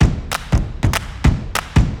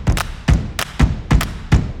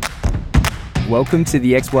Welcome to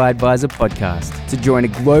the XY Advisor podcast. To join a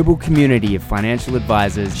global community of financial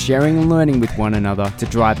advisors sharing and learning with one another to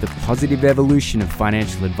drive the positive evolution of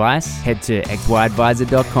financial advice, head to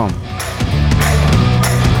xyadvisor.com.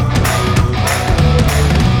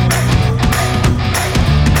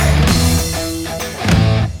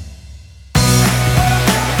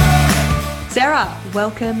 Sarah,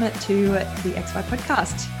 welcome to the XY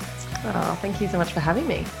podcast. Oh, thank you so much for having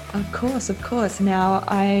me. Of course. Now,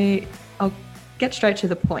 I'll get straight to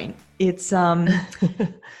the point. It's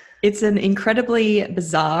it's an incredibly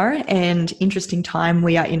bizarre and interesting time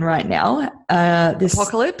we are in right now. This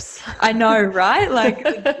apocalypse. I know, right?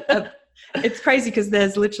 It's crazy because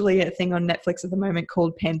there's literally a thing on Netflix at the moment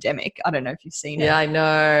called Pandemic. I don't know if you've seen it. Yeah, I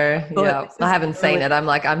know. Yeah, I haven't seen it.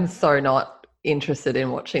 I'm so not interested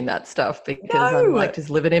in watching that stuff because I'm like just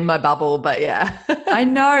living in my bubble, but yeah. I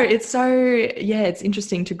know, it's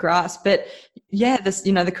interesting to grasp, but yeah, this,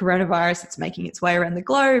 the coronavirus, it's making its way around the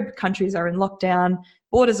globe. Countries are in lockdown,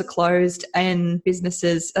 borders are closed, and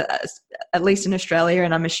businesses, at least in Australia,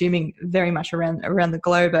 and I'm assuming very much around the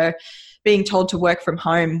globe, are being told to work from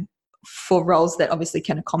home for roles that obviously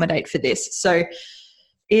can accommodate for this. So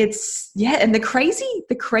and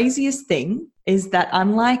the craziest thing is that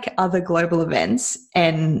unlike other global events,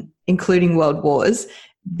 and including world wars,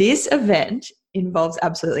 this event involves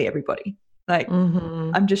absolutely everybody.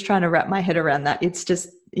 I'm just trying to wrap my head around that. It's just,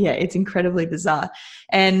 it's incredibly bizarre.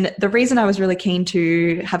 And the reason I was really keen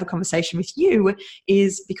to have a conversation with you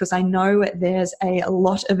is because I know there's a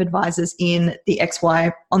lot of advisors on the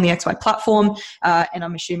XY platform, and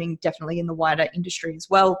I'm assuming definitely in the wider industry as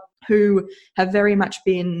well, who have very much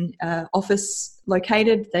been office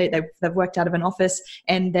located. They've worked out of an office,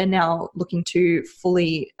 and they're now looking to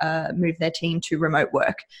fully move their team to remote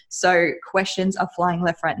work. So questions are flying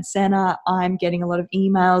left, right, and center. I'm getting a lot of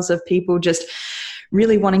emails of people just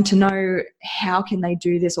really wanting to know how can they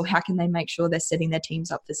do this, or how can they make sure they're setting their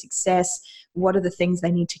teams up for success? What are the things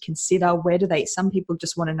they need to consider? Some people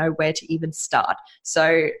just want to know where to even start.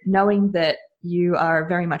 So knowing that you are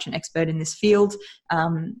very much an expert in this field,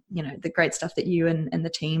 the great stuff that you and the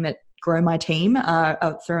team at Grow My Team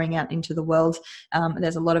are throwing out into the world.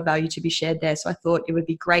 There's a lot of value to be shared there. So I thought it would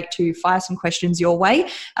be great to fire some questions your way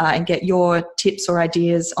and get your tips or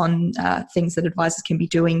ideas on things that advisors can be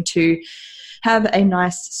doing to have a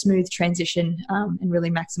nice, smooth transition and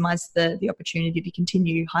really maximize the opportunity to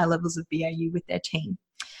continue high levels of BAU with their team.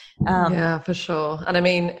 Yeah, for sure. And I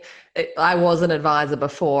mean, I was an advisor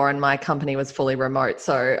before and my company was fully remote.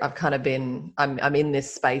 So I've kind of I'm in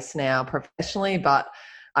this space now professionally, but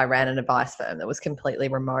I ran an advice firm that was completely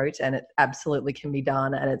remote, and it absolutely can be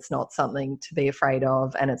done, and it's not something to be afraid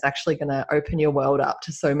of, and it's actually going to open your world up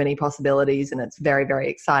to so many possibilities, and it's very, very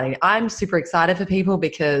exciting. I'm super excited for people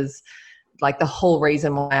because the whole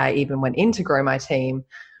reason why I even went into Grow My Team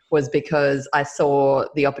was because I saw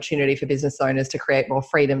the opportunity for business owners to create more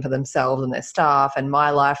freedom for themselves and their staff, and my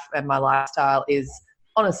life and my lifestyle is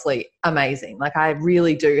honestly amazing. I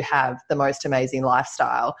really do have the most amazing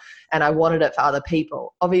lifestyle, and I wanted it for other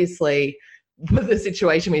people. Obviously, the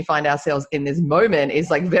situation we find ourselves in this moment is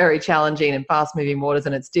very challenging and fast moving waters,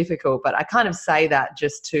 and it's difficult, but I kind of say that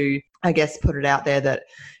just to, I guess, put it out there that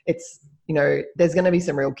it's, there's going to be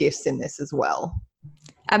some real gifts in this as well.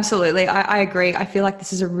 Absolutely. I agree. I feel like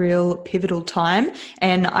this is a real pivotal time,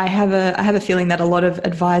 and I have a feeling that a lot of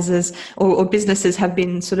advisors or businesses have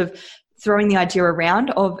been sort of throwing the idea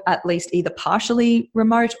around of at least either partially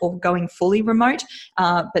remote or going fully remote.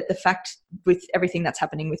 But the fact with everything that's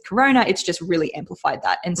happening with Corona, it's just really amplified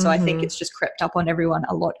that. And so I think it's just crept up on everyone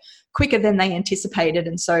a lot quicker than they anticipated.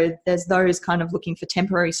 And so there's those kind of looking for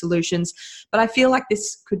temporary solutions. But I feel like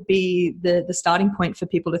this could be the starting point for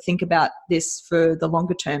people to think about this for the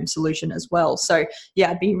longer term solution as well. So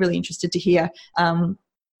yeah, I'd be really interested to hear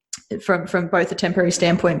from both a temporary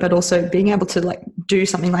standpoint, but also being able to do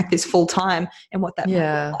something like this full time and what that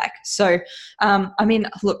might look like. So,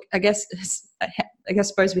 look, I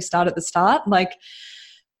suppose we start at the start.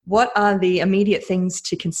 What are the immediate things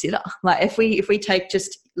to consider? If we take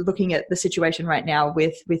just looking at the situation right now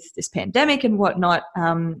with this pandemic and whatnot,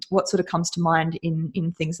 what sort of comes to mind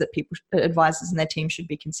in things that advisors and their team should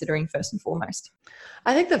be considering first and foremost?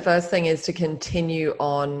 I think the first thing is to continue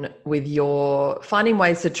on with finding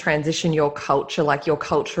ways to transition your culture, your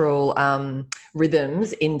cultural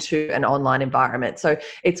rhythms into an online environment. So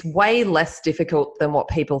it's way less difficult than what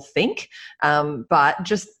people think, but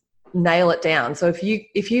just nail it down. So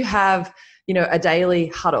if you have a daily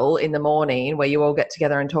huddle in the morning where you all get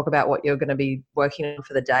together and talk about what you're going to be working on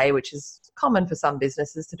for the day, which is common for some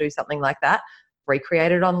businesses to do something like that,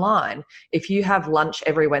 recreate it online. If you have lunch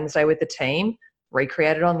every Wednesday with the team,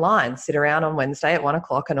 recreate it online, sit around on Wednesday at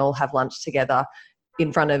 1:00 and all have lunch together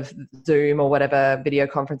in front of Zoom or whatever video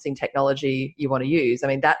conferencing technology you want to use. I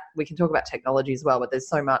mean, that we can talk about technology as well, but there's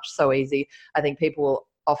so much, so easy. I think people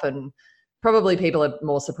are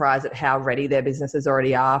more surprised at how ready their businesses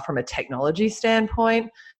already are from a technology standpoint.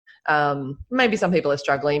 Maybe some people are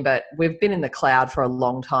struggling, but we've been in the cloud for a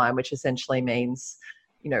long time, which essentially means,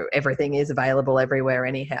 everything is available everywhere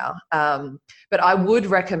anyhow. But I would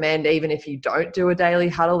recommend, even if you don't do a daily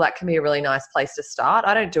huddle, that can be a really nice place to start.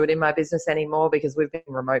 I don't do it in my business anymore because we've been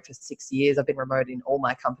remote for 6 years. I've been remote in all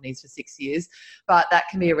my companies for 6 years, but that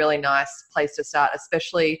can be a really nice place to start,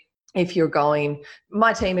 especially if you're going.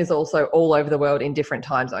 My team is also all over the world in different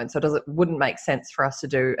time zones, so it wouldn't make sense for us to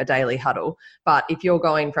do a daily huddle. But if you're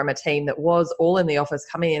going from a team that was all in the office,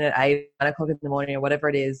 coming in at 8, 9 o'clock in the morning or whatever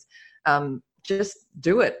it is, just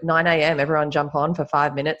do it. 9 a.m. Everyone jump on for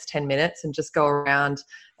 5 minutes, 10 minutes, and just go around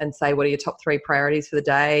and say, what are your top 3 priorities for the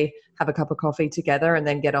day? Have a cup of coffee together and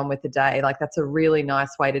then get on with the day. Like, that's a really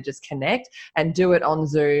nice way to just connect, and do it on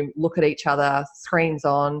Zoom. Look at each other, screens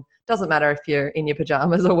on. Doesn't matter if you're in your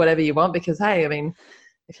pajamas or whatever you want, because, hey, I mean,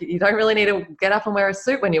 if you don't really need to get up and wear a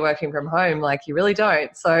suit when you're working from home. Like, you really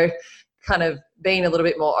don't. So kind of being a little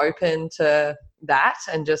bit more open to that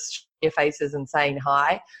and just your faces and saying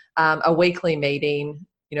hi. A weekly meeting,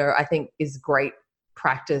 I think is great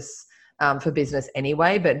practice for business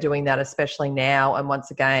anyway, but doing that especially now. And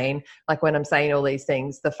once again, like when I'm saying all these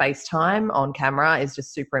things, the FaceTime on camera is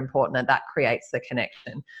just super important, and that creates the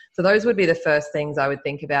connection. So those would be the first things I would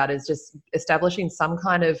think about, is just establishing some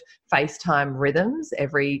kind of FaceTime rhythms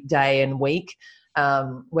every day and week,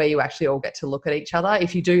 where you actually all get to look at each other.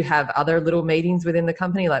 If you do have other little meetings within the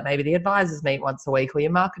company, like maybe the advisors meet once a week or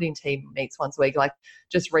your marketing team meets once a week, like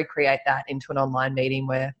just recreate that into an online meeting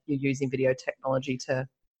where you're using video technology to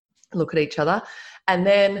look at each other. And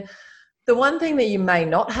then the one thing that you may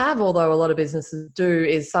not have, although a lot of businesses do,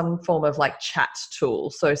 is some form of like chat tool.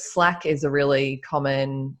 So Slack is a really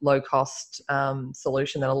common low-cost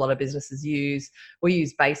solution that a lot of businesses use. We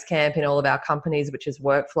use Basecamp in all of our companies, which is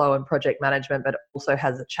workflow and project management, but it also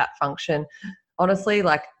has a chat function. Honestly,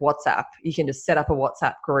 like WhatsApp, you can just set up a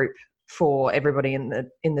WhatsApp group for everybody in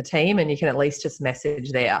the team, and you can at least just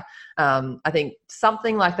message there. I think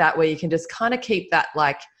something like that, where you can just kind of keep that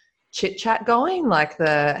like chit chat going, like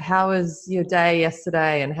how was your day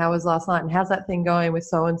yesterday and how was last night and how's that thing going with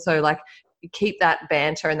so and so. Like, keep that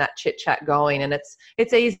banter and that chit chat going, and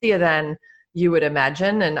it's easier than you would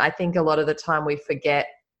imagine. And I think a lot of the time we forget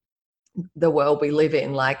the world we live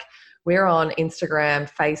in. Like, we're on Instagram,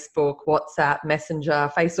 Facebook, WhatsApp, Messenger,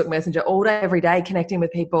 Facebook Messenger all day, every day, connecting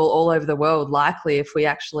with people all over the world. Likely, if we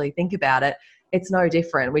actually think about it, it's no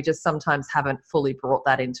different. We just sometimes haven't fully brought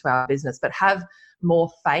that into our business, but have more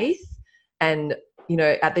faith. And,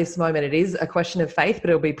 at this moment it is a question of faith, but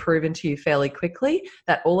it'll be proven to you fairly quickly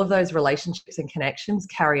that all of those relationships and connections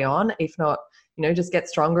carry on, if not, just get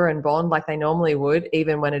stronger and bond like they normally would,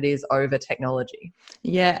 even when it is over technology.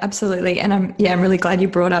 Yeah, absolutely. And I'm really glad you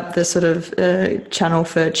brought up the sort of channel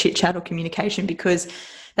for chit chat or communication, because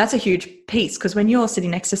that's a huge piece. Because when you're sitting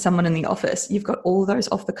next to someone in the office, you've got all those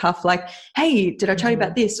off the cuff, like, hey, did I tell you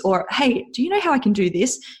about this? Or, hey, do you know how I can do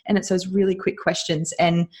this? And it's those really quick questions.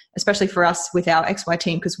 And especially for us with our XY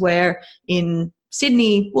team, because we're in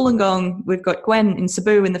Sydney, Wollongong, we've got Gwen in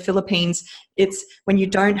Cebu in the Philippines. It's when you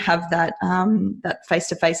don't have that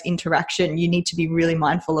face-to-face interaction, you need to be really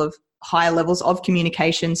mindful of higher levels of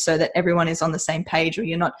communication so that everyone is on the same page, or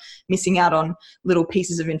you're not missing out on little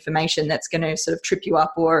pieces of information that's going to sort of trip you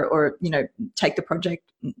up or take the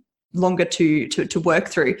project longer to work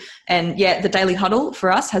through. And the daily huddle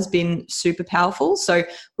for us has been super powerful. So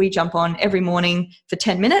we jump on every morning for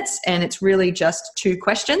 10 minutes, and it's really just 2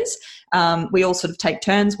 questions. We all sort of take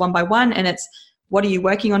turns one by one, and it's, what are you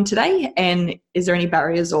working on today? And is there any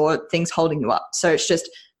barriers or things holding you up? So it's just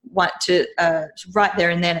right there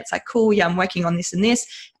and then, it's like, cool, yeah, I'm working on this and this,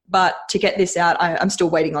 but to get this out, I'm still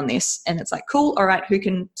waiting on this. And it's like, cool, all right, who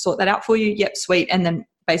can sort that out for you? Yep, sweet. And then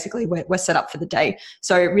basically we're set up for the day.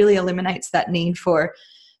 So it really eliminates that need for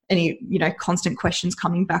any, constant questions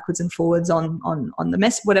coming backwards and forwards on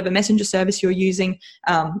the whatever messenger service you're using.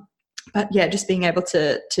 But yeah, just being able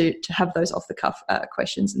to have those off the cuff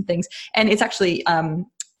questions and things. And it's actually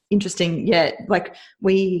interesting. Yeah. Like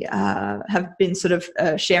we have been sort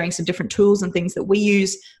of sharing some different tools and things that we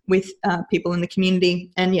use with people in the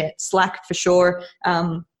community, and Slack for sure.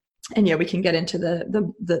 And we can get into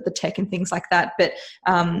the tech and things like that. But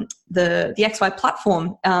the XY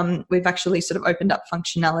platform, we've actually sort of opened up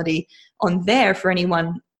functionality on there for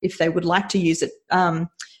anyone if they would like to use it,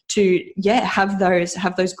 to have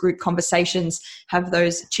those group conversations, have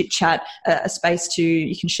those chit chat, a space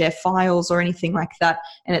you can share files or anything like that,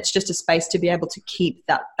 and it's just a space to be able to keep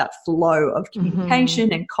that flow of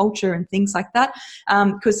communication and culture and things like that.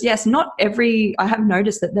 Because yes, I have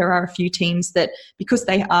noticed that there are a few teams that, because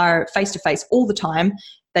they are face to face all the time,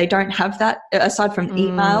 they don't have that, aside from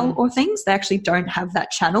email or things, they actually don't have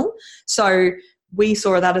that channel. So we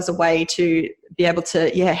saw that as a way to be able to,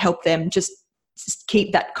 help them just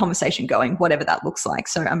keep that conversation going, whatever that looks like.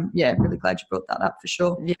 So I'm really glad you brought that up, for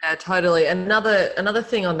sure. Yeah, totally. Another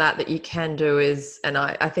thing on that you can do is, and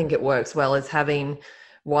I think it works well, is having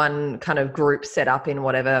one kind of group set up in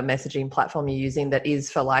whatever messaging platform you're using that is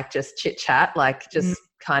for like just chit chat, like just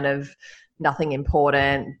kind of nothing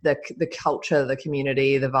important, the culture, the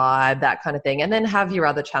community, the vibe, that kind of thing. And then have your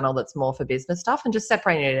other channel that's more for business stuff, and just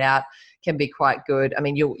separating it out can be quite good. I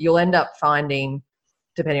mean, you'll end up finding,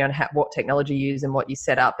 depending on what technology you use and what you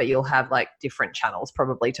set up, but you'll have like different channels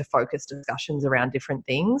probably to focus discussions around different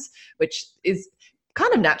things, which is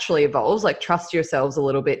kind of naturally evolves. Like, trust yourselves a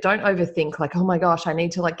little bit. Don't overthink like, oh my gosh, I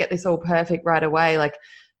need to like get this all perfect right away. Like,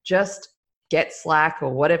 just get Slack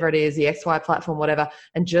or whatever it is, the XY platform, whatever,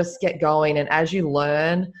 and just get going. And as you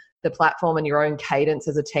learn the platform and your own cadence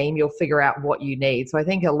as a team, you'll figure out what you need. So I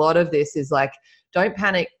think a lot of this is like, don't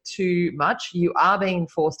panic too much. You are being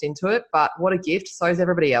forced into it, but what a gift. So is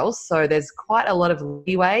everybody else. So there's quite a lot of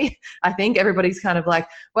leeway. I think everybody's kind of like,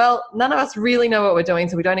 well, none of us really know what we're doing,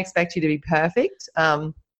 so we don't expect you to be perfect.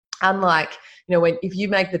 Unlike, if you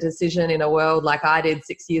make the decision in a world like I did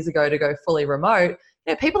 6 years ago to go fully remote,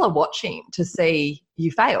 people are watching to see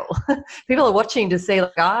you fail. People are watching to see,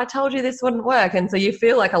 like, I told you this wouldn't work. And so you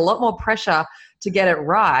feel like a lot more pressure to get it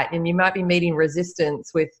right. And you might be meeting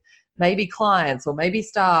resistance with maybe clients or maybe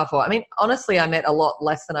staff. Or, I mean, honestly, I met a lot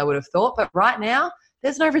less than I would have thought. But right now,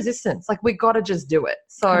 there's no resistance. Like, we got to just do it.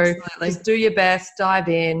 So Absolutely. Just do your best, dive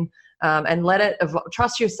in, and let it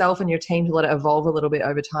trust yourself and your team to let it evolve a little bit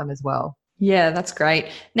over time as well. Yeah, that's great.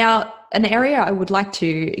 Now, an area I would like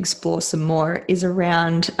to explore some more is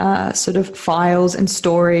around sort of files and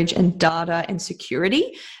storage and data and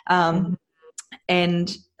security. And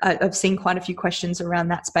I've seen quite a few questions around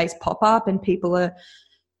that space pop up, and people are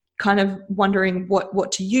kind of wondering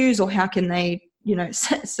what to use, or how can they,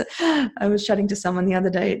 I was chatting to someone the other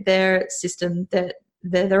day, their system, that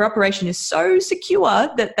their operation is so secure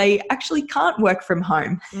that they actually can't work from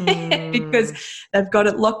home because they've got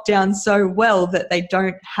it locked down so well that they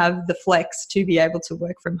don't have the flex to be able to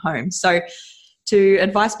work from home. So to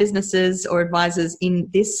advise businesses or advisors in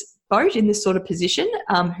this boat, in this sort of position,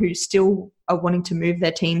 who still are wanting to move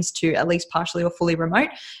their teams to at least partially or fully remote,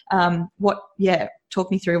 talk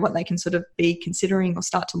me through what they can sort of be considering or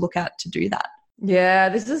start to look at to do that. Yeah,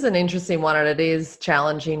 this is an interesting one, and it is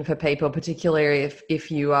challenging for people, particularly if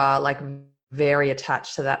you are like very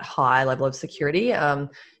attached to that high level of security. I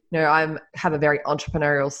have a very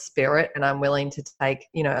entrepreneurial spirit, and I'm willing to take,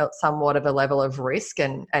 somewhat of a level of risk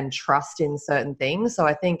and trust in certain things. So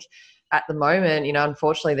I think at the moment,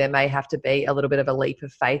 unfortunately, there may have to be a little bit of a leap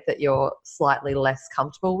of faith that you're slightly less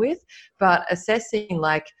comfortable with, but assessing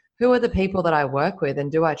like, who are the people that I work with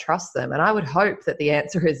and do I trust them? And I would hope that the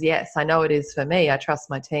answer is yes. I know it is for me. I trust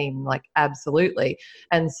my team, like, absolutely.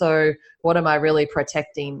 And so what am I really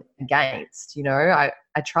protecting against? I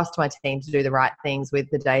trust my team to do the right things with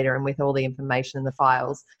the data and with all the information in the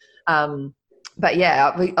files. But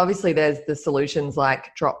yeah, obviously there's the solutions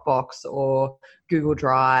like Dropbox or Google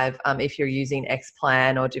Drive. If you're using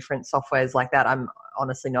Xplan or different softwares like that, I'm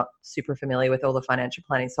honestly not super familiar with all the financial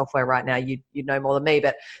planning software right now. You'd know more than me,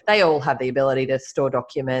 but they all have the ability to store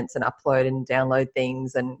documents and upload and download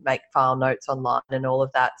things and make file notes online and all of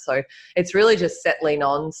that. So it's really just settling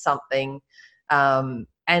on something and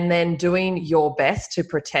then doing your best to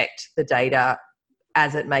protect the data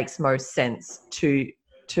as it makes most sense to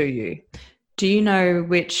you. Do you know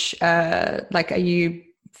which, are you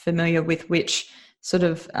familiar with which sort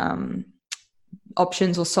of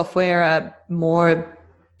options or software are more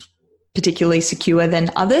particularly secure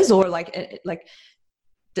than others, or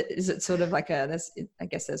is it sort of like I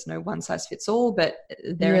guess there's no one size fits all, but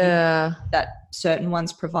there are that certain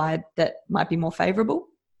ones provide that might be more favorable?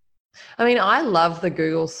 I mean, I love the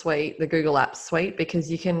Google Suite, the Google Apps Suite, because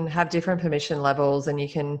you can have different permission levels and you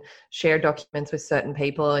can share documents with certain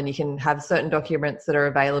people, and you can have certain documents that are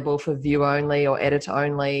available for view only or edit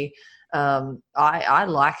only. I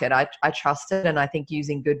like it. I trust it. And I think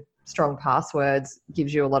using good, strong passwords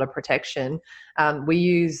gives you a lot of protection.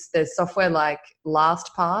 There's software like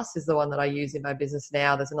LastPass is the one that I use in my business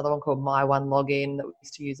now. There's another one called My One Login that we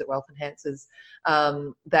used to use at Wealth Enhancers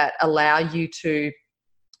that allow you to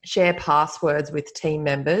share passwords with team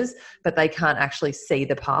members, but they can't actually see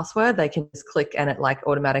the password. They can just click and it like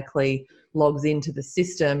automatically logs into the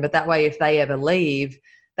system. But that way, if they ever leave,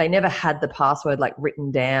 they never had the password like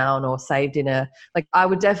written down or saved in a, like, I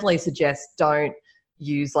would definitely suggest don't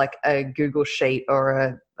use like a Google Sheet or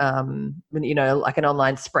a, like an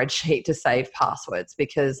online spreadsheet to save passwords,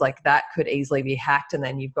 because like that could easily be hacked and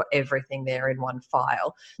then you've got everything there in one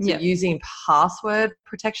file. So using password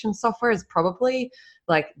protection software is probably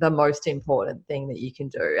like the most important thing that you can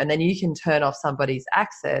do. And then you can turn off somebody's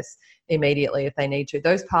access immediately if they need to.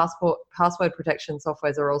 Those password protection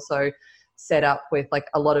softwares are also set up with like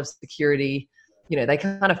a lot of security. They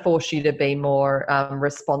kind of force you to be more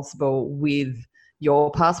responsible with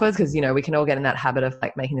your passwords, because we can all get in that habit of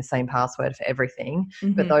like making the same password for everything.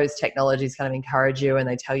 But those technologies kind of encourage you, and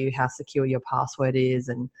they tell you how secure your password is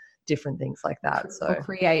and different things like that. So or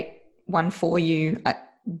create one for you.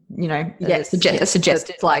 Yes,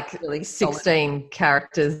 suggested. It's like really 16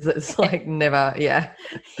 characters. That's like never. You're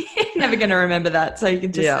never going to remember that, so you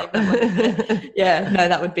can just save that one.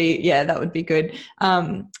 That would be good.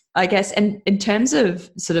 I guess, and in terms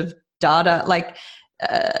of sort of data, like.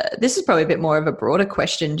 This is probably a bit more of a broader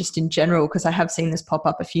question just in general, because I have seen this pop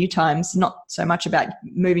up a few times, not so much about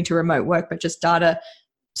moving to remote work, but just data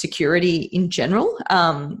security in general,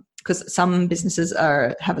 because some businesses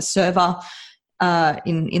have a server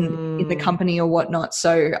in the company or whatnot.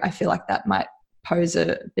 So I feel like that might pose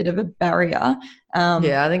a bit of a barrier. I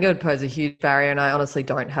think it would pose a huge barrier, and I honestly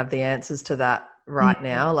don't have the answers to that right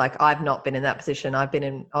now. Like, I've not been in that position. I've been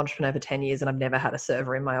an entrepreneur for 10 years and I've never had a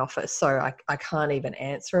server in my office. So I can't even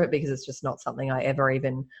answer it, because it's just not something I ever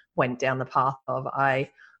even went down the path of. I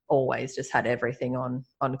always just had everything on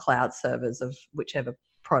cloud servers of whichever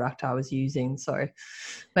product I was using. So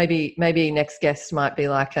maybe next guest might be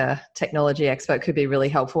like a technology expert, could be really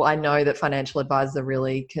helpful. I know that financial advisors are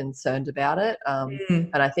really concerned about it. And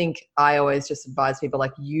I think I always just advise people,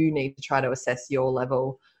 like, you need to try to assess your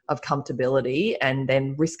level of comfortability, and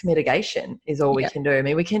then risk mitigation is all we can do. I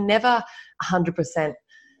mean, we can never 100%,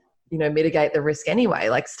 mitigate the risk anyway.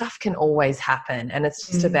 Like, stuff can always happen, and it's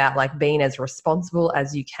just about like being as responsible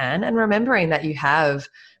as you can, and remembering that you have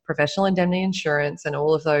professional indemnity insurance and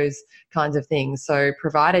all of those kinds of things. So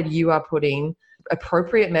provided you are putting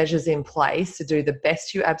appropriate measures in place to do the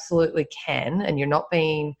best you absolutely can, and you're not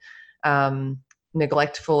being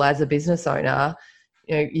neglectful as a business owner,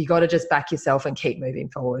 you got to just back yourself and keep moving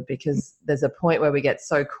forward, because there's a point where we get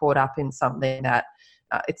so caught up in something that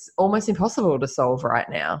it's almost impossible to solve right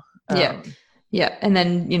now. And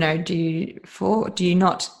then, do you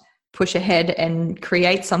not push ahead and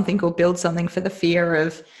create something or build something for the fear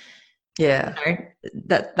of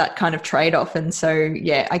that kind of trade-off? And so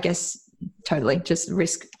I guess totally just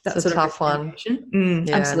risk. That's a tough one.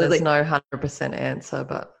 Absolutely. There's no 100% answer,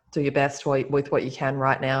 but do your best with what you can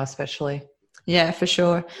right now, especially. Yeah, for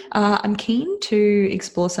sure. I'm keen to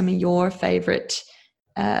explore some of your favorite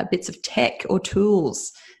bits of tech or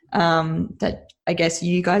tools that I guess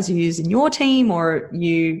you guys use in your team, or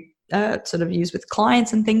you sort of use with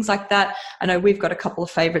clients and things like that. I know we've got a couple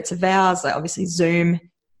of favorites of ours. Like, obviously Zoom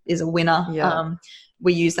is a winner.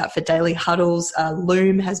 We use that for daily huddles.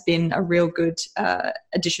 Loom has been a real good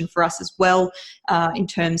addition for us as well, in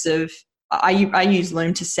terms of I use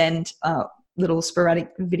Loom to send little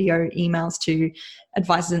sporadic video emails to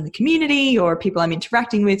advisors in the community or people I'm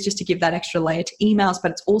interacting with, just to give that extra layer to emails.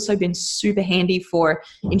 But it's also been super handy for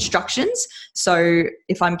instructions. So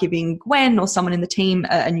if I'm giving Gwen or someone in the team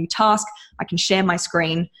a new task, I can share my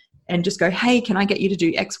screen and just go, hey, can I get you to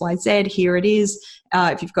do X, Y, Z? Here it is.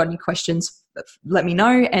 If you've got any questions, let me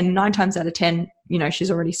know. And 9 times out of 10,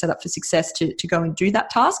 she's already set up for success to go and do that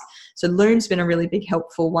task. So Loom's been a really big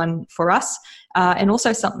helpful one for us. And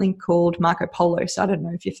also something called Marco Polo. So I don't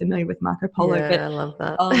know if you're familiar with Marco Polo. Yeah, but I love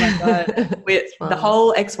that. Oh my God. The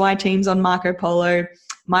whole XY team's on Marco Polo.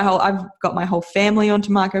 I've got my whole family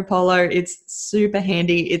onto Marco Polo. It's super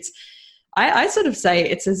handy. I sort of say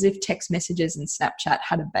it's as if text messages and Snapchat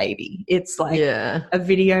had a baby. It's like a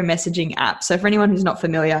video messaging app. So for anyone who's not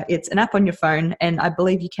familiar, it's an app on your phone, and I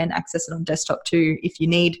believe you can access it on desktop too if you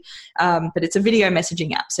need. But it's a video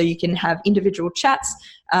messaging app. So you can have individual chats,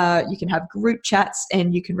 you can have group chats,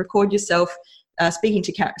 and you can record yourself speaking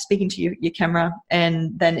to your camera,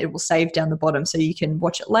 and then it will save down the bottom so you can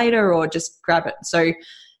watch it later or just grab it. So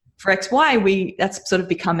for XY, that's sort of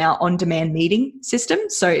become our on-demand meeting system.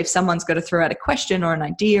 So if someone's got to throw out a question or an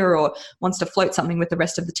idea or wants to float something with the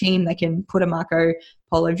rest of the team, they can put a Marco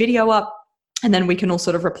Polo video up, And then we can all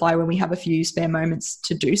sort of reply when we have a few spare moments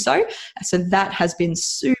to do so. So that has been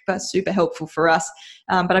super, super helpful for us.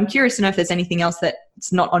 But I'm curious to know if there's anything else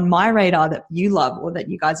that's not on my radar that you love or that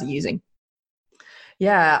you guys are using.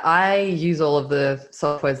 Yeah, I use all of the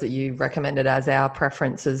softwares that you recommended as our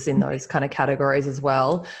preferences in those kind of categories as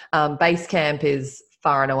well. Basecamp is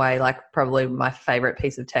far and away like probably my favorite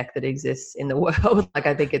piece of tech that exists in the world. Like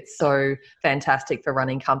I think it's so fantastic for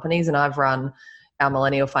running companies, and I've run our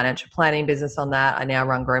millennial financial planning business on that. I now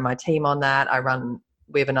run Grow My Team on that.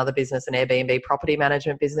 We have another business, an Airbnb property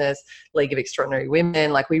management business, League of Extraordinary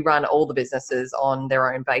Women. Like we run all the businesses on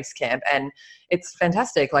their own Basecamp, and it's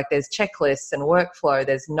fantastic. Like there's checklists and workflow,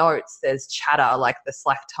 there's notes, there's chatter, like the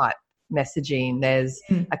Slack type messaging, there's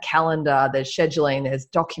a calendar, there's scheduling, there's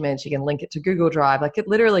documents, you can link it to Google Drive. Like it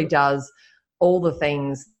literally does all the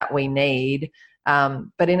things that we need.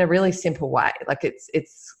 But in a really simple way. Like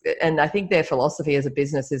and I think their philosophy as a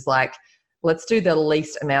business is like, let's do the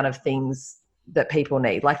least amount of things that people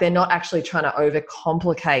need. Like they're not actually trying to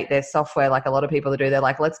overcomplicate their software like a lot of people do. They're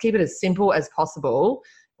like, let's keep it as simple as possible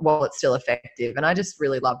while it's still effective. And I just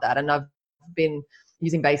really love that. And I've been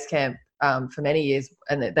using Basecamp for many years,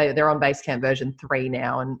 and they're on Basecamp version 3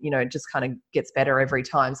 now, and it just kind of gets better every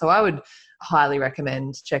time. So I would highly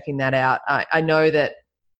recommend checking that out. I know that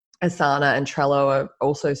Asana and Trello are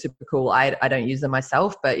also super cool. I don't use them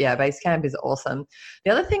myself, but yeah, Basecamp is awesome.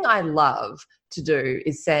 The other thing I love to do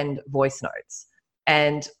is send voice notes.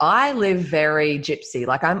 And I live very gypsy.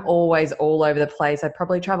 Like I'm always all over the place. I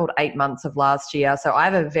probably traveled 8 months of last year. So I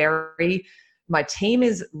have my team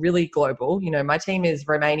is really global. My team is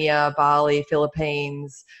Romania, Bali,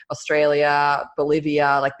 Philippines, Australia,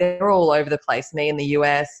 Bolivia. Like they're all over the place. Me in the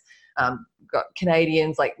US, got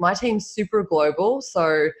Canadians. Like my team's super global.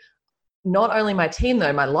 So not only my team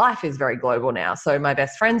though, my life is very global now. So my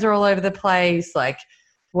best friends are all over the place, like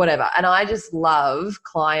whatever. And I just love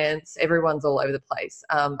clients. Everyone's all over the place.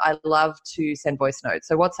 I love to send voice notes.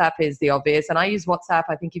 So WhatsApp is the obvious. And I use WhatsApp.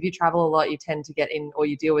 I think if you travel a lot, you tend to get in, or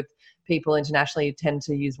you deal with people internationally, you tend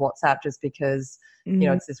to use WhatsApp just because,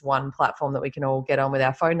 it's this one platform that we can all get on with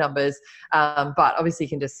our phone numbers. But obviously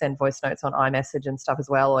you can just send voice notes on iMessage and stuff as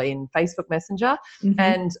well, or in Facebook Messenger.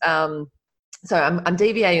 And, so I'm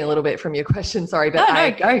deviating a little bit from your question, sorry, but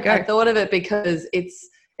go. I thought of it because it's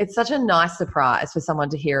such a nice surprise for someone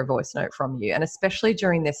to hear a voice note from you. And especially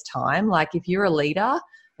during this time, like if you're a leader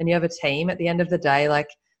and you have a team, at the end of the day, like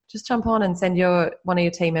just jump on and send one of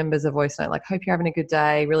your team members a voice note. Like, hope you're having a good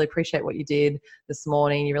day. Really appreciate what you did this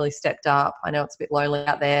morning. You really stepped up. I know it's a bit lonely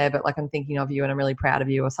out there, but like I'm thinking of you and I'm really proud of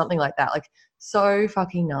you, or something like that. Like so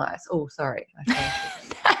fucking nice. Oh, sorry.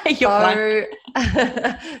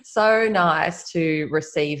 So nice to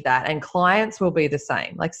receive that. And clients will be the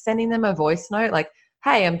same. Like sending them a voice note, like,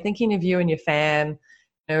 hey, I'm thinking of you and your fam.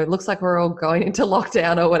 It looks like we're all going into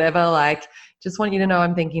lockdown or whatever. Like, just want you to know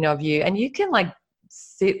I'm thinking of you. And you can like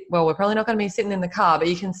we're probably not going to be sitting in the car, but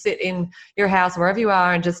you can sit in your house, wherever you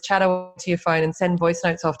are, and just chat to your phone and send voice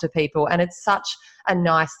notes off to people. And it's such a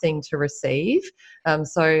nice thing to receive.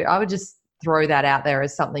 So I would just throw that out there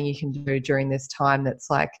as something you can do during this time. That's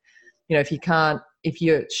like, if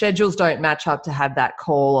your schedules don't match up to have that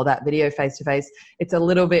call or that video face-to-face, it's a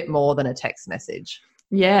little bit more than a text message.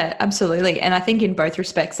 Yeah, absolutely. And I think in both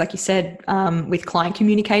respects, like you said, with client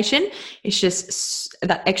communication, it's just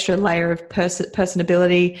that extra layer of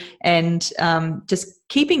personability and just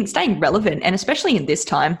staying relevant. And especially in this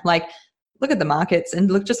time, like look at the markets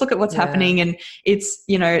and look at what's happening. And it's,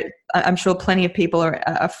 I'm sure plenty of people are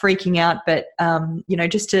freaking out, but,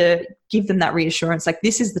 just to give them that reassurance, like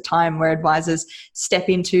this is the time where advisors step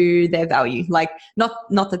into their value. Like not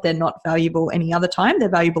that they're not valuable any other time, they're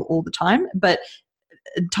valuable all the time, but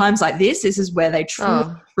times like this is where they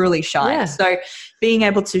truly shine. Yeah. So being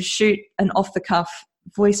able to shoot an off the cuff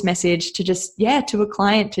voice message to to a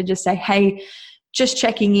client to just say, hey, just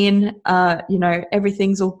checking in,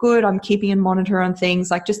 everything's all good. I'm keeping a monitor on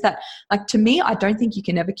things like just that. Like to me, I don't think you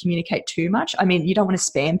can ever communicate too much. I mean, you don't want to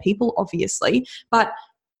spam people, obviously, but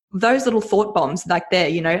those little thought bombs like there,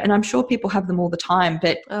 and I'm sure people have them all the time,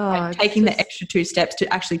 but taking the extra 2 steps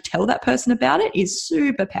to actually tell that person about it is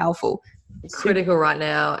super powerful. It's critical right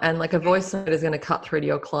now. And like a voice note is going to cut through to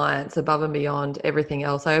your clients above and beyond everything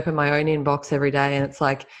else. I open my own inbox every day and it's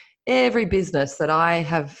like every business that I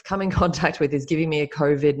have come in contact with is giving me a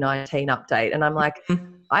COVID-19 update. And I'm like,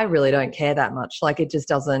 I really don't care that much. Like it just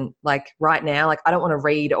doesn't, like right now, like I don't want to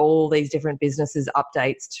read all these different businesses'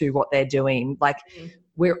 updates to what they're doing. Like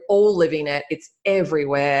we're all living it. It's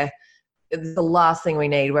everywhere. It's the last thing we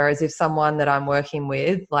need. Whereas if someone that I'm working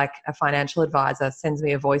with, like a financial advisor, sends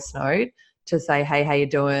me a voice note to say, hey, how you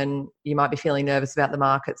doing? You might be feeling nervous about the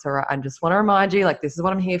markets, or I just want to remind you, like, this is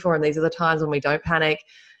what I'm here for, and these are the times when we don't panic.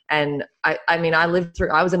 And I mean, I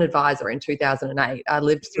was an advisor in 2008. I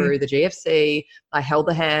lived through the GFC. I held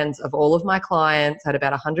the hands of all of my clients, had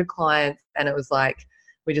about 100 clients, and it was like,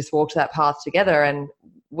 we just walked that path together, and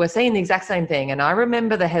we're seeing the exact same thing. And I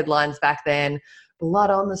remember the headlines back then, blood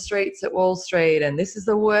on the streets at Wall Street, and this is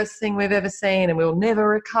the worst thing we've ever seen, and we'll never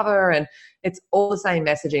recover. And it's all the same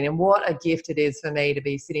messaging. And what a gift it is for me to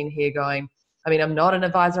be sitting here going, I mean, I'm not an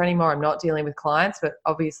advisor anymore. I'm not dealing with clients, but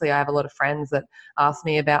obviously I have a lot of friends that ask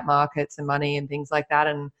me about markets and money and things like that.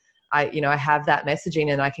 And I have that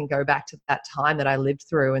messaging, and I can go back to that time that I lived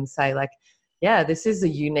through and say, like, yeah, this is a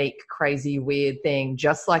unique, crazy, weird thing,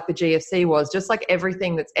 just like the GFC was, just like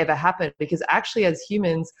everything that's ever happened, because actually as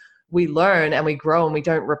humans, we learn and we grow and we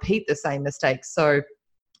don't repeat the same mistakes. So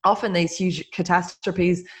often these huge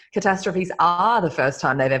catastrophes are the first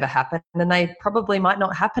time they've ever happened, and they probably might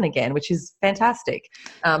not happen again, which is fantastic.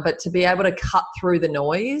 But to be able to cut through the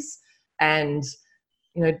noise and,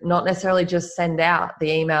 not necessarily just send out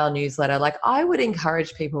the email newsletter, like, I would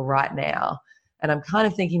encourage people right now, and I'm kind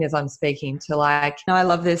of thinking as I'm speaking, to like... No, I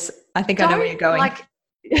love this. I think I know where you're going.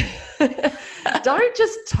 Don't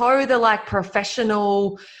just toe the like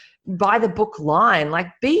professional by the book line. Like,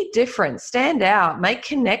 be different, stand out, make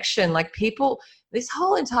connection. Like, people, this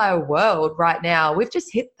whole entire world right now, we've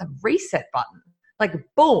just hit the reset button. Like,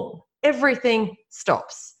 boom, everything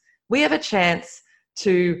stops. We have a chance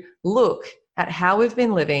to look at how we've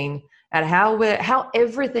been living, at how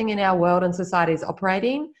everything in our world and society is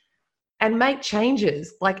operating, and make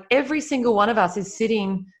changes. Like, every single one of us is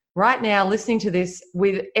sitting right now listening to this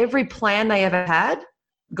with every plan they ever had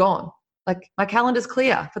gone. Like, my calendar's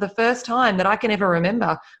clear for the first time that I can ever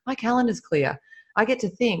remember. My calendar's clear. I get to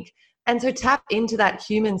think. And so tap into that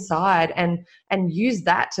human side and use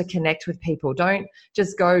that to connect with people. Don't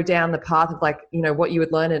just go down the path of like, what you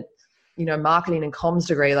would learn at, marketing and comms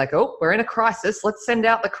degree. Like, oh, we're in a crisis. Let's send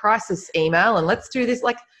out the crisis email and let's do this.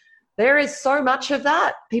 Like, there is so much of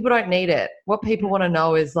that. People don't need it. What people want to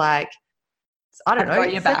know is like, I don't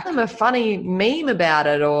know, send them a funny meme about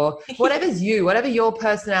it, or whatever's you, whatever your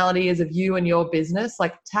personality is of you and your business,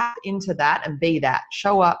 like, tap into that and be that,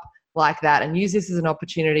 show up like that, and use this as an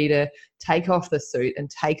opportunity to take off the suit and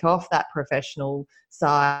take off that professional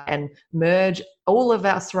side and merge. All of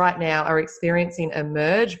us right now are experiencing a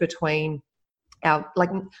merge between our,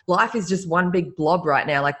 like, life is just one big blob right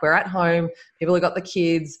now. Like, we're at home, people have got the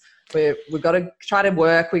kids, we've got to try to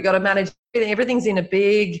work, we've got to manage everything. Everything's in a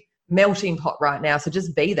big melting pot right now. So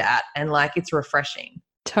just be that, and like, it's refreshing.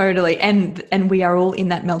 Totally. And we are all in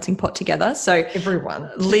that melting pot together. So everyone.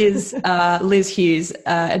 Liz Hughes,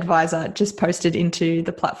 advisor, just posted into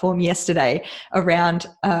the platform yesterday around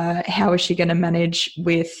how is she going to manage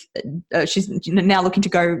with, she's now looking to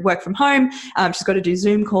go work from home. She's got to do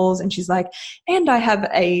Zoom calls, and she's like, and I have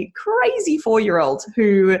a crazy 4-year-old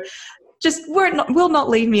who just will not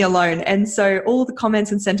leave me alone. And so all the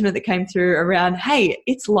comments and sentiment that came through around, hey,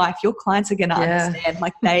 it's life. Your clients are going to understand.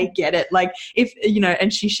 Like, they get it. Like, if,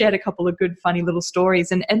 and she shared a couple of good, funny little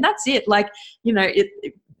stories, and that's it. Like,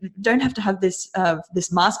 it don't have to have this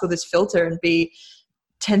mask or this filter and be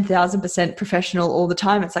 10,000% professional all the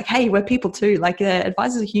time. It's like, hey, we're people too. Like,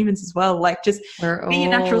 advisors are humans as well. Like, just be your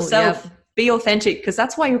natural self. Yep. Be authentic, because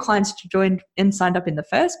that's why your clients joined and signed up in the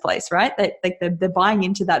first place, right? They're buying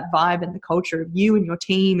into that vibe and the culture of you and your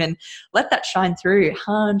team, and let that shine through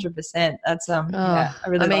 100%. That's I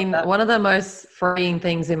really love that. One of the most freeing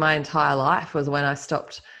things in my entire life was when I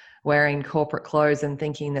stopped wearing corporate clothes and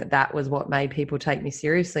thinking that was what made people take me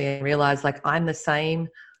seriously, and realized, like, I'm the same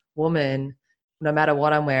woman no matter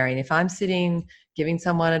what I'm wearing. If I'm sitting giving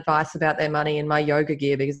someone advice about their money in my yoga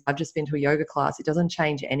gear because I've just been to a yoga class, it doesn't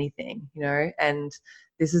change anything, and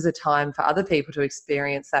this is a time for other people to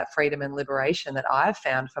experience that freedom and liberation that I've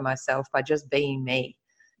found for myself by just being me,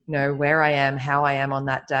 where I am, how I am on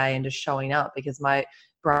that day, and just showing up, because my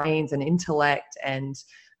brains and intellect and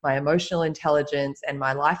my emotional intelligence and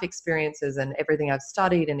my life experiences and everything I've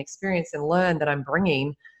studied and experienced and learned that I'm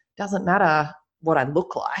bringing, doesn't matter what I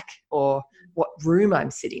look like or what room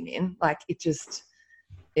I'm sitting in. Like, it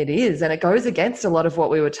is. And it goes against a lot of what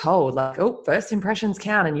we were told, like, oh, first impressions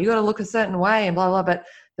count and you got to look a certain way and blah, blah, but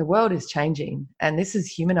the world is changing, and this is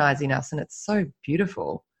humanizing us, and it's so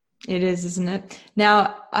beautiful. It is, isn't it?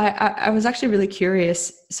 Now, I was actually really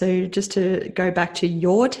curious. So just to go back to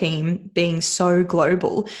your team being so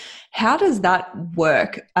global, how does that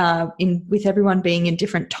work with everyone being in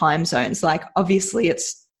different time zones? Like, obviously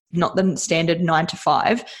it's not the standard 9 to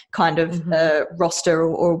 5 kind of roster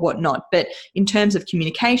or whatnot. But in terms of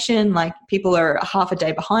communication, like people are half a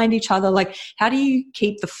day behind each other. Like how do you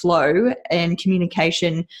keep the flow and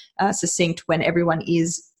communication succinct when everyone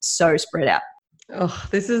is so spread out? Oh,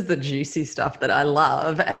 this is the juicy stuff that I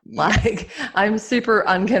love. Like I'm super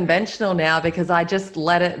unconventional now because I just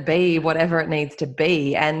let it be whatever it needs to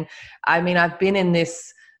be. And I mean, I've been in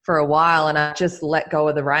this for a while and I just let go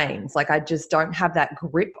of the reins. Like I just don't have that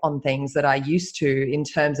grip on things that I used to, in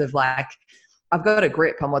terms of like, I've got a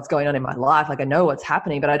grip on what's going on in my life. Like I know what's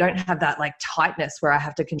happening, but I don't have that like tightness where I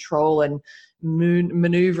have to control and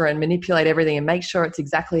maneuver and manipulate everything and make sure it's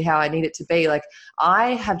exactly how I need it to be. Like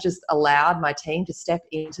I have just allowed my team to step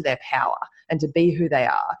into their power and to be who they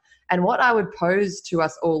are. And what I would pose to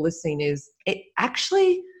us all listening is it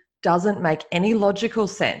actually doesn't make any logical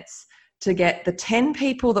sense to get the 10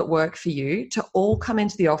 people that work for you to all come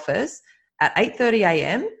into the office at 8:30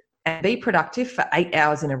 a.m. and be productive for 8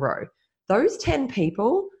 hours in a row. Those 10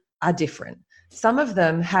 people are different. Some of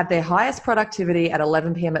them have their highest productivity at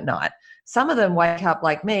 11 p.m. at night. Some of them wake up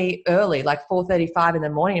like me early, like 4:35 in the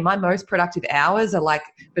morning. And my most productive hours are like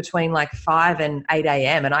between like 5 and 8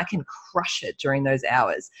 a.m. and I can crush it during those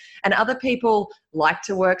hours. And other people like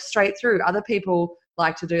to work straight through. Other people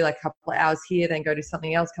like to do like a couple of hours here, then go do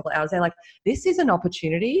something else, a couple of hours there. Like this is an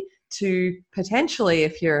opportunity to potentially,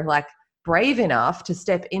 if you're like brave enough to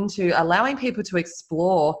step into allowing people to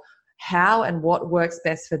explore how and what works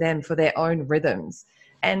best for them for their own rhythms.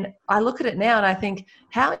 And I look at it now and I think,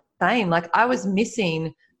 how insane. Like I was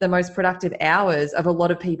missing the most productive hours of a lot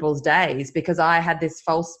of people's days because I had this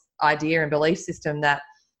false idea and belief system that,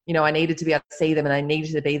 you know, I needed to be able to see them and I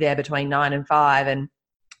needed to be there between 9 and 5 and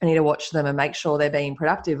I need to watch them and make sure they're being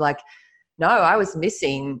productive. Like, no, I was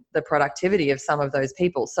missing the productivity of some of those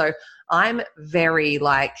people. So I'm very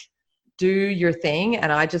like, do your thing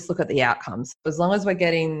and I just look at the outcomes. As long as we're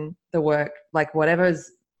getting the work, like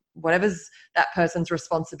whatever's that person's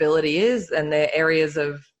responsibility is and their areas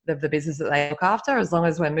of the business that they look after, as long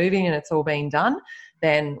as we're moving and it's all being done,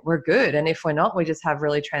 then we're good. And if we're not, we just have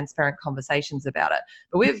really transparent conversations about it.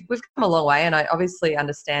 But we've come a long way, and I obviously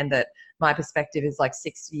understand that my perspective is like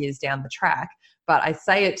 6 years down the track, but I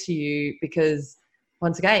say it to you because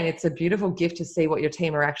once again, it's a beautiful gift to see what your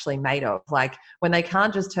team are actually made of. Like when they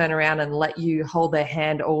can't just turn around and let you hold their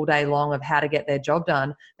hand all day long of how to get their job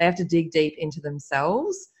done, they have to dig deep into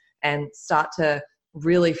themselves and start to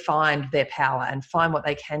really find their power and find what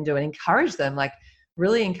they can do and encourage them, like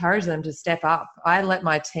really encourage them to step up. I let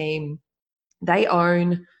my team, they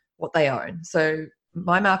own what they own. So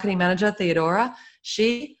my marketing manager, Theodora,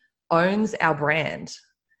 she owns our brand.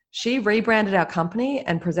 She rebranded our company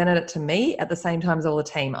and presented it to me at the same time as all the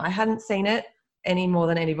team. I hadn't seen it any more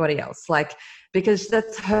than anybody else, like, because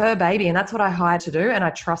that's her baby and that's what I hired to do and I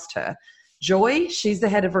trust her. Joy, she's the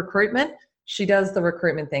head of recruitment. She does the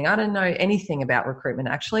recruitment thing. I don't know anything about recruitment.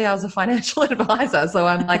 Actually, I was a financial advisor. So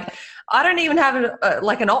I'm like, I don't even have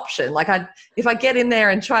an option. Like if I get in there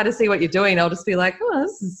and try to see what you're doing, I'll just be like, oh,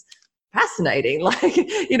 this is fascinating. Like,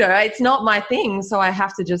 you know, it's not my thing. So I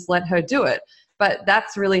have to just let her do it. But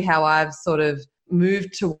that's really how I've sort of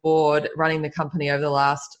moved toward running the company over the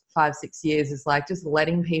last 5-6 years, is like just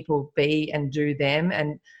letting people be and do them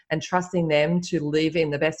and trusting them to live in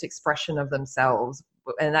the best expression of themselves.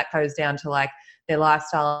 And that goes down to like their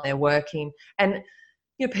lifestyle and their working. And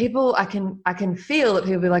you know, people, I can feel that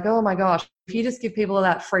people be like, oh my gosh, if you just give people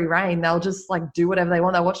that free rein, they'll just like do whatever they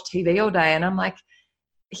want. They'll watch TV all day. And I'm like,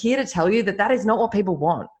 here to tell you that is not what people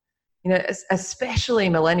want. You know, especially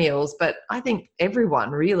millennials, but I think everyone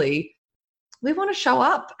really, we want to show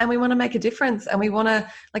up and we want to make a difference and we want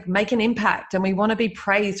to like make an impact and we want to be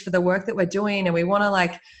praised for the work that we're doing and we want to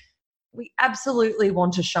like, we absolutely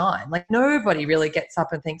want to shine. Like nobody really gets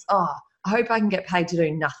up and thinks, oh, I hope I can get paid to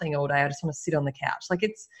do nothing all day. I just want to sit on the couch. Like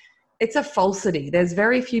it's a falsity. There's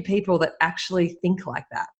very few people that actually think like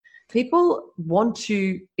that. People want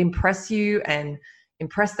to impress you and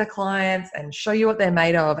impress their clients and show you what they're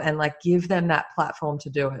made of and like give them that platform to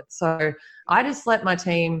do it. So I just let my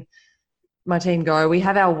team go. We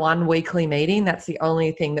have our one weekly meeting. That's the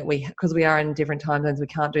only thing that because we are in different time zones, we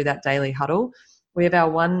can't do that daily huddle. We have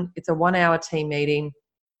it's a 1 hour team meeting,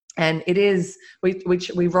 and it is,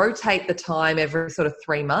 we rotate the time every sort of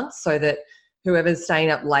 3 months so that whoever's staying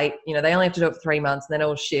up late, you know, they only have to do it for 3 months and then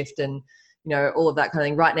it'll shift and, you know, all of that kind of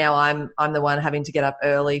thing. Right now I'm the one having to get up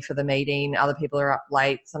early for the meeting. Other people are up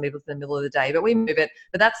late. Some people in the middle of the day, but we move it.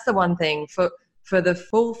 But that's the one thing for the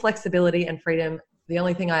full flexibility and freedom. The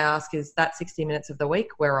only thing I ask is that 60 minutes of the week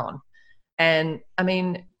we're on. And I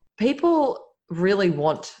mean, people really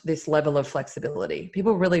want this level of flexibility.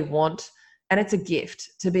 People really want And it's a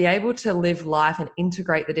gift to be able to live life and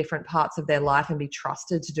integrate the different parts of their life and be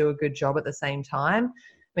trusted to do a good job at the same time.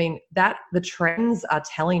 I mean, that the trends are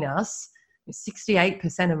telling us 68%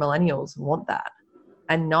 of millennials want that.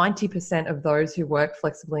 And 90% of those who work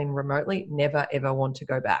flexibly and remotely never, ever want to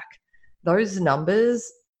go back. Those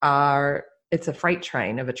numbers are, it's a freight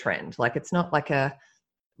train of a trend. Like, it's not like a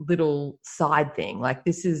little side thing. Like,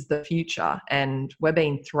 this is the future and we're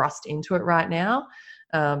being thrust into it right now.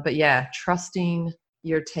 But yeah, trusting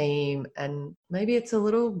your team, and maybe it's a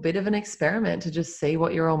little bit of an experiment to just see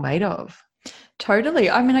what you're all made of. Totally.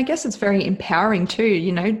 I mean, I guess it's very empowering too,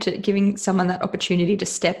 you know, to giving someone that opportunity to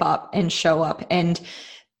step up and show up and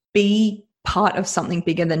be part of something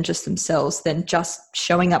bigger than just themselves, than just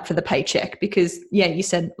showing up for the paycheck. Because yeah, you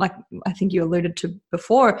said, like, I think you alluded to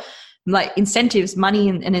before, like incentives, money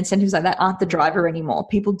and incentives like that aren't the driver anymore.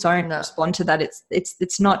 People don't respond to that.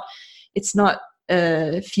 It's not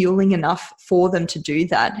fueling enough for them to do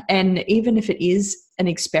that. And even if it is an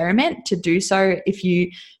experiment to do so, if you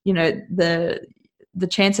know, the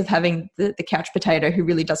chance of having the couch potato who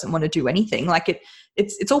really doesn't want to do anything, like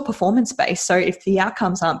it's all performance based. So if the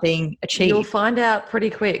outcomes aren't being achieved, you'll find out pretty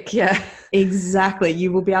quick. Yeah, exactly.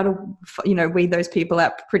 You will be able to, you know, weed those people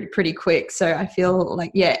out pretty quick. So I feel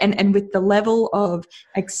like, yeah. And with the level of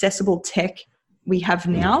accessible tech we have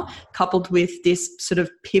now, coupled with this sort of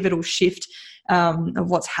pivotal shift of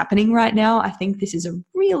what's happening right now, I think this is a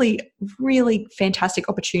really, really fantastic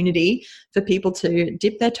opportunity for people to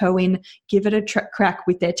dip their toe in, give it a crack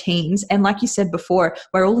with their teams. And like you said before,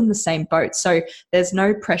 we're all in the same boat. So there's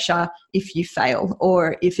no pressure if you fail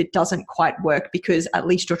or if it doesn't quite work, because at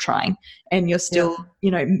least you're trying and you're still,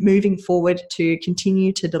 you know, moving forward to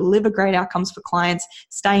continue to deliver great outcomes for clients,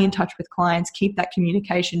 stay in touch with clients, keep that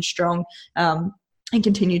communication strong, and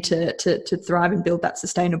continue to thrive and build that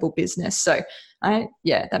sustainable business. So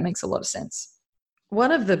that makes a lot of sense.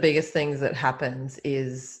 One of the biggest things that happens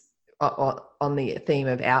is on the theme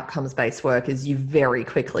of outcomes-based work is you very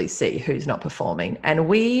quickly see who's not performing. And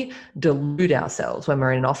we delude ourselves when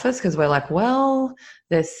we're in an office because we're like, well,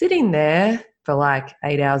 they're sitting there for like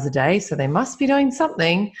 8 hours a day, so they must be doing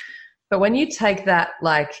something. But when you take that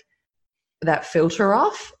filter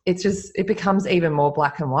off, it becomes even more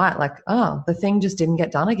black and white. Like, oh, the thing just didn't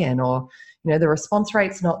get done again, or, you know, the response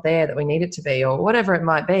rate's not there that we need it to be, or whatever it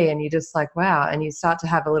might be. And you're just like, wow. And you start to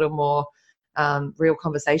have a little more real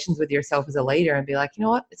conversations with yourself as a leader and be like, you know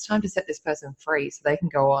what, it's time to set this person free so they can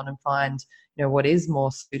go on and find, you know, what is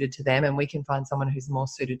more suited to them, and we can find someone who's more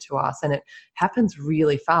suited to us. And it happens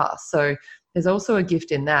really fast. So there's also a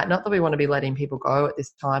gift in that. Not that we want to be letting people go at this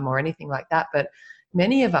time or anything like that, but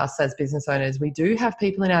many of us as business owners, we do have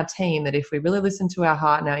people in our team that if we really listen to our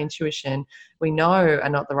heart and our intuition, we know are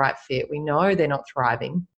not the right fit. We know they're not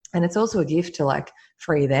thriving. And it's also a gift to like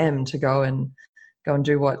free them to go and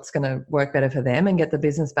do what's going to work better for them and get the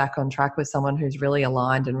business back on track with someone who's really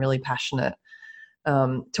aligned and really passionate.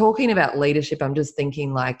 Talking about leadership, I'm just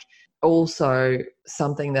thinking like also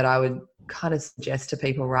something that I would kind of suggest to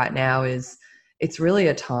people right now is it's really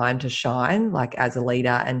a time to shine, like as a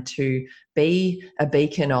leader, and to be a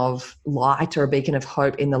beacon of light or a beacon of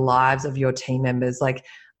hope in the lives of your team members. Like,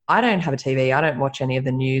 I don't have a TV, I don't watch any of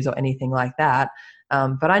the news or anything like that.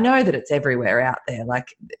 But I know that it's everywhere out there. Like,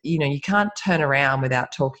 you know, you can't turn around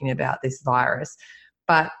without talking about this virus.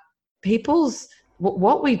 But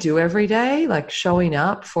what we do every day, like showing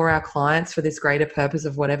up for our clients for this greater purpose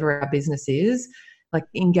of whatever our business is, like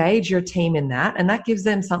engage your team in that. And that gives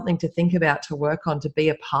them something to think about, to work on, to be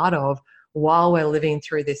a part of while we're living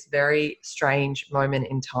through this very strange moment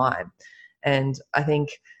in time. And I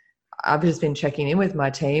think I've just been checking in with my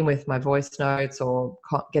team with my voice notes, or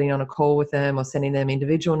getting on a call with them, or sending them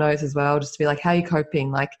individual notes as well, just to be like, how are you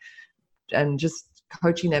coping? Like, and just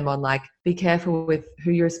coaching them on like, be careful with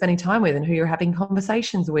who you're spending time with and who you're having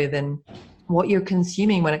conversations with and what you're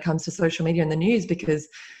consuming when it comes to social media and the news, because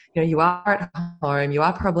you know, you are at home, you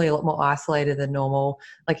are probably a lot more isolated than normal.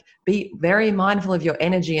 Like, be very mindful of your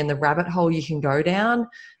energy and the rabbit hole you can go down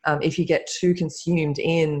if you get too consumed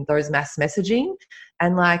in those mass messaging.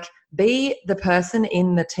 And like, be the person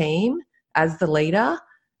in the team as the leader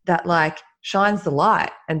that like shines the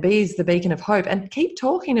light and be the beacon of hope, and keep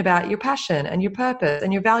talking about your passion and your purpose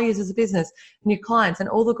and your values as a business and your clients and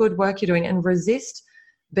all the good work you're doing, and resist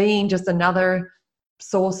being just another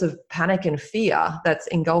source of panic and fear that's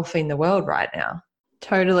engulfing the world right now.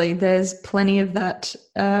 Totally. There's plenty of that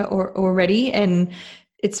already. And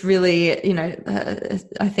it's really, you know,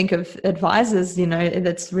 I think of advisors, you know,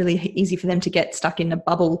 that's really easy for them to get stuck in a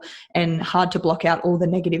bubble and hard to block out all the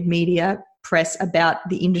negative media press about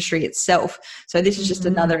the industry itself. So this is just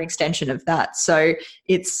another extension of that. So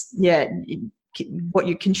it's, what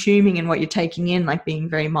you're consuming and what you're taking in, like being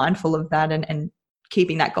very mindful of that and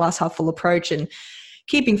keeping that glass half full approach and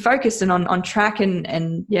keeping focused and on track and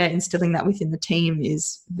instilling that within the team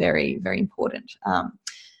is very, very important.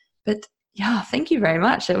 But yeah, thank you very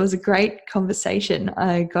much. It was a great conversation.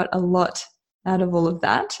 I got a lot out of all of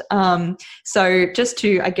that. So just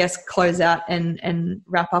to, I guess, close out and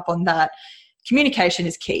wrap up on that, communication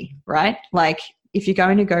is key, right? Like if you're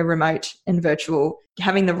going to go remote and virtual,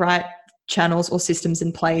 having the right channels or systems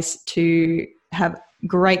in place to have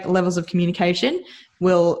great levels of communication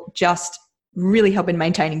will just really help in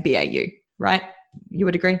maintaining BAU, right? You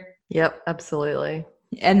would agree? Yep, absolutely.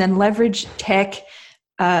 And then leverage tech.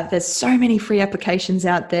 There's so many free applications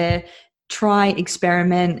out there. Try,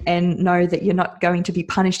 experiment, and know that you're not going to be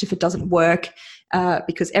punished if it doesn't work,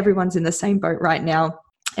 because everyone's in the same boat right now.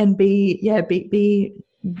 And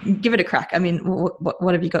give it a crack. I mean,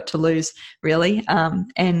 what have you got to lose, really?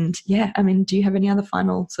 And yeah, I mean, do you have any other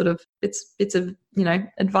final sort of bits of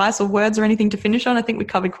advice or words or anything to finish on? I think we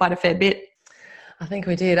covered quite a fair bit. I think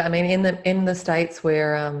we did. I mean, in the States,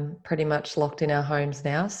 we're pretty much locked in our homes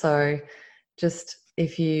now. So just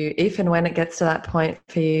if and when it gets to that point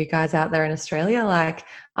for you guys out there in Australia, like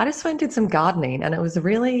I just went and did some gardening, and it was a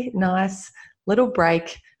really nice little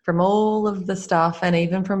break from all of the stuff and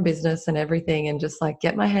even from business and everything, and just like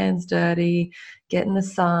get my hands dirty, get in the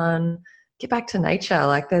sun, get back to nature.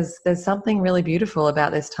 Like there's something really beautiful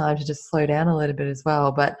about this time to just slow down a little bit as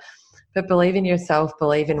well. But believe in yourself,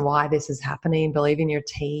 believe in why this is happening, believe in your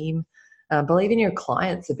team, believe in your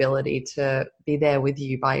client's ability to be there with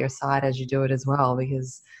you by your side as you do it as well.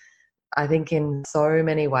 Because I think in so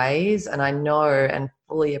many ways, and I know and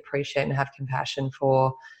fully appreciate and have compassion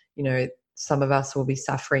for, some of us will be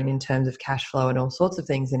suffering in terms of cash flow and all sorts of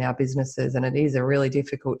things in our businesses. And it is a really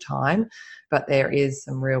difficult time, but there is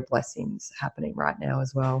some real blessings happening right now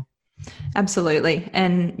as well. Absolutely.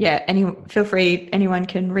 And yeah, feel free, anyone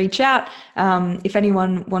can reach out. If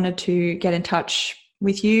anyone wanted to get in touch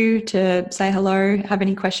with you to say hello, have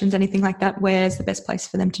any questions, anything like that, where's the best place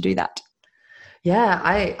for them to do that? Yeah,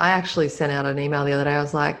 I actually sent out an email the other day. I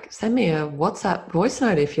was like, send me a WhatsApp voice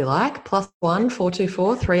note if you like, +1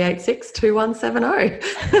 424 386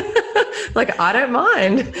 2170. Like, I don't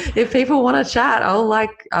mind. If people want to chat,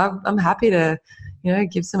 I'm happy to,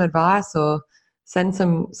 give some advice or send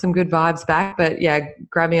some good vibes back. But yeah,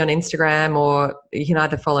 grab me on Instagram, or you can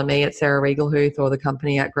either follow me at Sarah Riegelhuth or the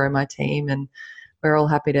company at Grow My Team, and we're all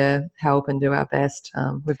happy to help and do our best.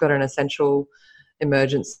 We've got an essential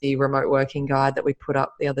emergency remote working guide that we put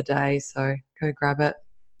up the other day, so go grab it.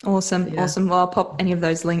 Awesome. Well, I'll pop any of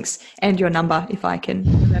those links and your number, if I can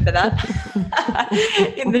remember that,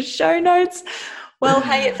 in the show notes. Well,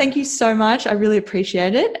 hey, thank you so much. I really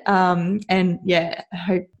appreciate it. And yeah, I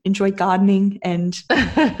hope enjoy gardening and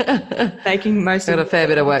making most of it. Got a fair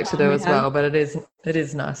bit of work to do as well, but it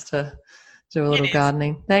is nice to do a little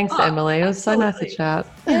gardening. Thanks, Emily. It was so nice to chat.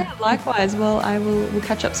 Yeah, likewise. Well, we'll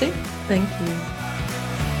catch up soon. Thank you.